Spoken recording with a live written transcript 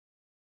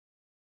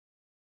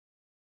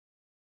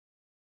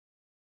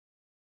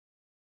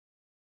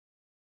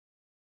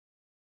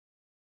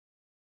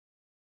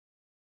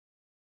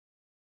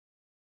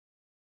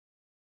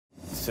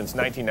Since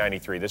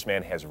 1993, this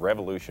man has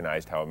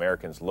revolutionized how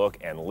Americans look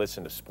and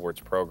listen to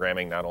sports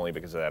programming, not only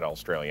because of that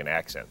Australian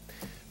accent.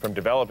 From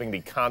developing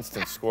the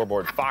constant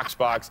scoreboard Fox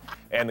box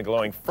and the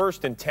glowing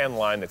 1st and 10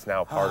 line that's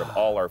now part of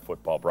all our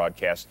football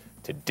broadcasts,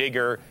 to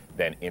Digger,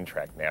 then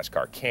in-track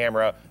NASCAR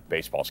camera,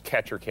 baseball's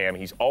catcher cam,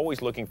 he's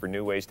always looking for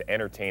new ways to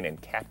entertain and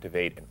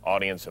captivate an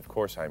audience. Of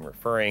course, I'm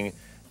referring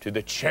to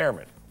the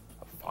chairman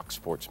of Fox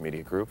Sports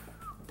Media Group,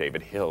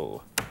 David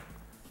Hill.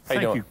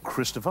 Thank you,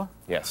 Christopher.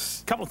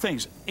 Yes. A couple of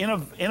things.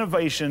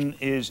 Innovation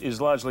is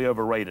largely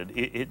overrated.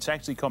 It's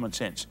actually common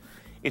sense.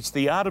 It's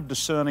the art of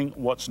discerning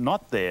what's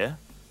not there,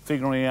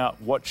 figuring out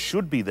what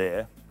should be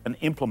there, and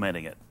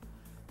implementing it.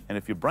 And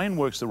if your brain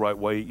works the right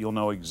way, you'll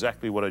know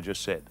exactly what I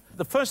just said.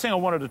 The first thing I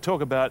wanted to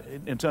talk about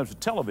in terms of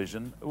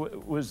television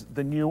was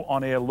the new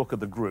on-air look of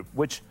the group,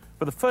 which,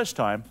 for the first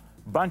time,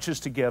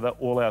 bunches together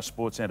all our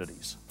sports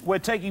entities. We're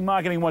taking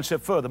marketing one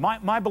step further.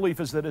 My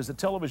belief is that as the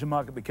television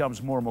market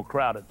becomes more and more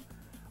crowded,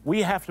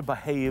 we have to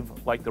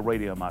behave like the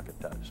radio market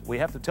does. We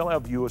have to tell our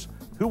viewers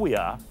who we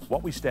are,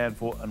 what we stand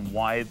for, and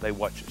why they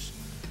watch us.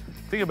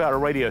 Think about a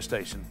radio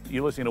station.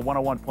 You're listening to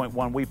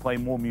 101.1, we play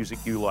more music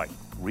you like.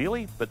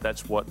 Really? But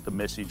that's what the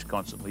message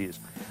constantly is.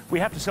 We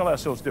have to sell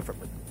ourselves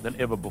differently than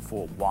ever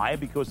before. Why?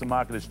 Because the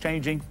market is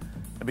changing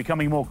and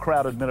becoming more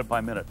crowded minute by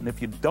minute. And if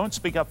you don't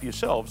speak up for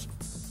yourselves,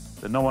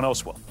 then no one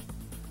else will.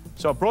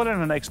 So I brought in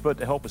an expert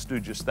to help us do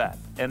just that.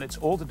 And it's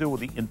all to do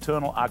with the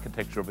internal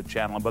architecture of a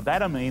channel. And by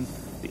that I mean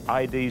the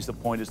IDs, the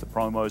pointers, the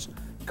promos,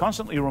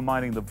 constantly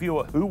reminding the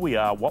viewer who we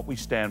are, what we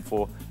stand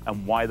for,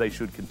 and why they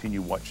should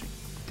continue watching.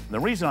 And the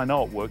reason I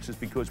know it works is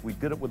because we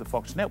did it with the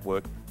Fox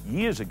network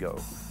years ago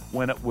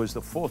when it was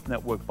the 4th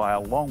network by a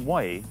long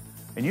way,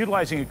 and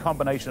utilizing a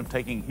combination of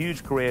taking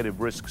huge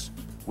creative risks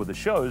with the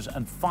shows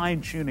and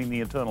fine-tuning the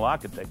internal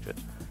architecture.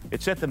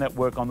 It set the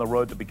network on the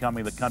road to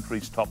becoming the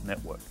country's top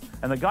network.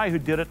 And the guy who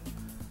did it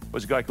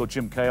was a guy called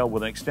Jim Cahill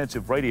with an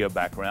extensive radio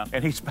background,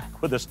 and he's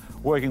back with us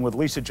working with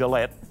Lisa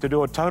Gillette to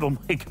do a total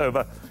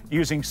makeover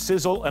using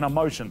sizzle and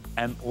emotion.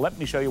 And let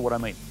me show you what I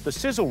mean. The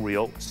sizzle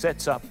reel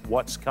sets up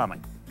what's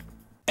coming.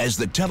 As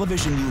the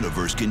television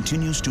universe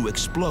continues to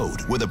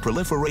explode with a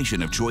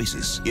proliferation of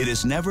choices, it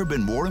has never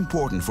been more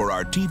important for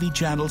our TV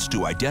channels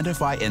to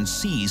identify and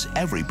seize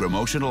every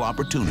promotional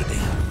opportunity.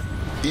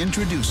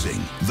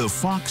 Introducing the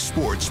Fox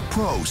Sports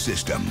Pro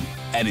system,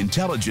 an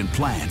intelligent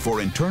plan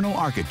for internal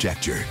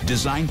architecture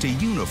designed to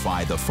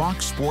unify the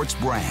Fox Sports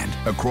brand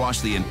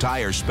across the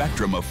entire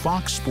spectrum of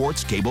Fox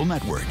Sports cable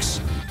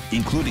networks,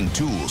 including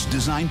tools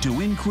designed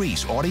to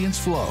increase audience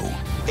flow,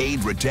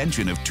 aid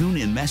retention of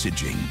tune-in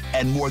messaging,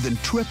 and more than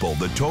triple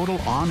the total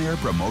on-air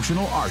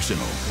promotional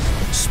arsenal.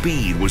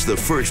 Speed was the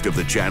first of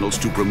the channels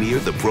to premiere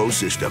the Pro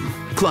system.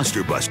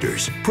 Cluster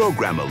busters,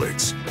 program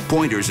alerts,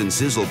 pointers, and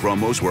sizzle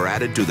promos were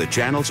added to the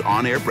channel's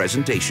on-air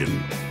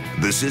presentation.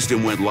 The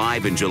system went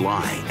live in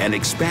July and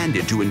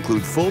expanded to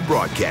include full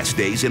broadcast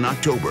days in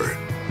October.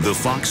 The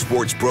Fox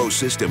Sports Pro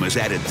system has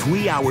added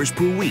 3 hours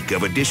per week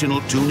of additional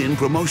tune-in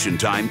promotion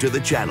time to the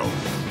channel.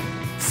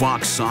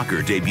 Fox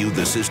Soccer debuted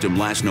the system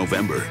last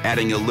November,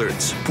 adding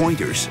alerts,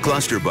 pointers,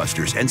 cluster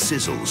busters, and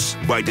sizzles.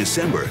 By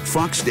December,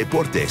 Fox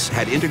Deportes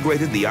had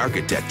integrated the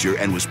architecture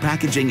and was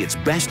packaging its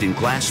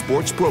best-in-class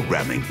sports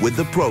programming with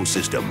the Pro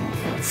system.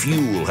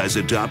 Fuel has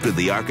adopted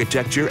the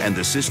architecture, and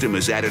the system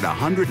has added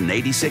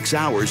 186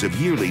 hours of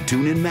yearly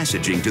tune-in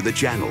messaging to the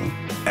channel.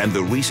 And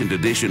the recent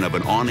addition of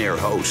an on-air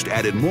host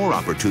added more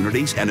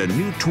opportunities and a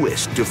new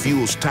twist to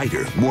Fuel's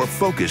tighter, more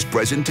focused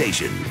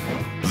presentation.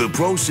 The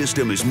Pro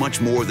system is much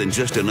more than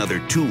just another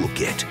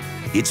toolkit.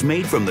 It's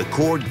made from the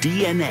core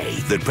DNA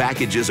that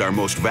packages our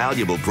most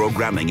valuable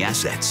programming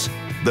assets.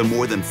 The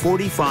more than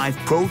 45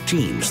 pro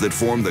teams that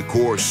form the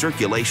core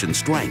circulation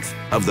strength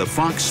of the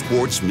Fox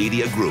Sports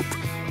Media Group.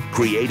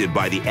 Created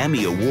by the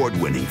Emmy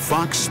Award-winning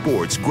Fox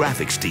Sports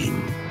graphics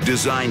team.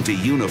 Designed to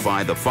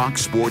unify the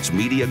Fox Sports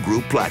Media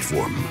Group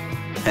platform.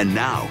 And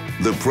now,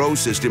 the Pro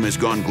system has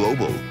gone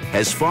global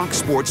as Fox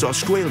Sports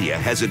Australia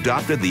has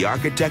adopted the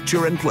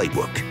architecture and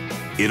playbook.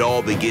 It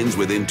all begins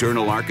with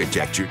internal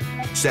architecture,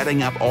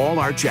 setting up all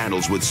our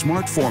channels with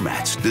smart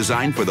formats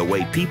designed for the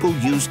way people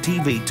use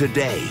TV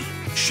today.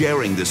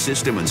 Sharing the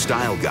system and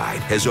style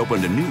guide has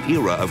opened a new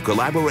era of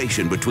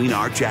collaboration between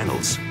our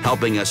channels,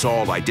 helping us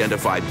all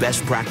identify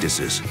best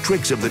practices,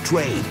 tricks of the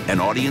trade, and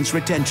audience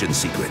retention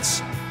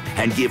secrets.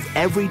 And give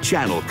every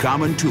channel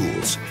common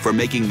tools for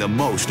making the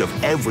most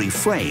of every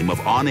frame of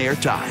on-air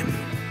time.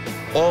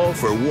 All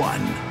for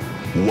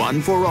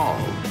one for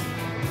all.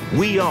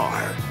 We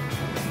are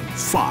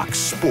Fox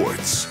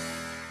Sports.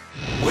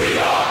 We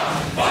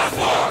are Fox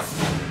Sports!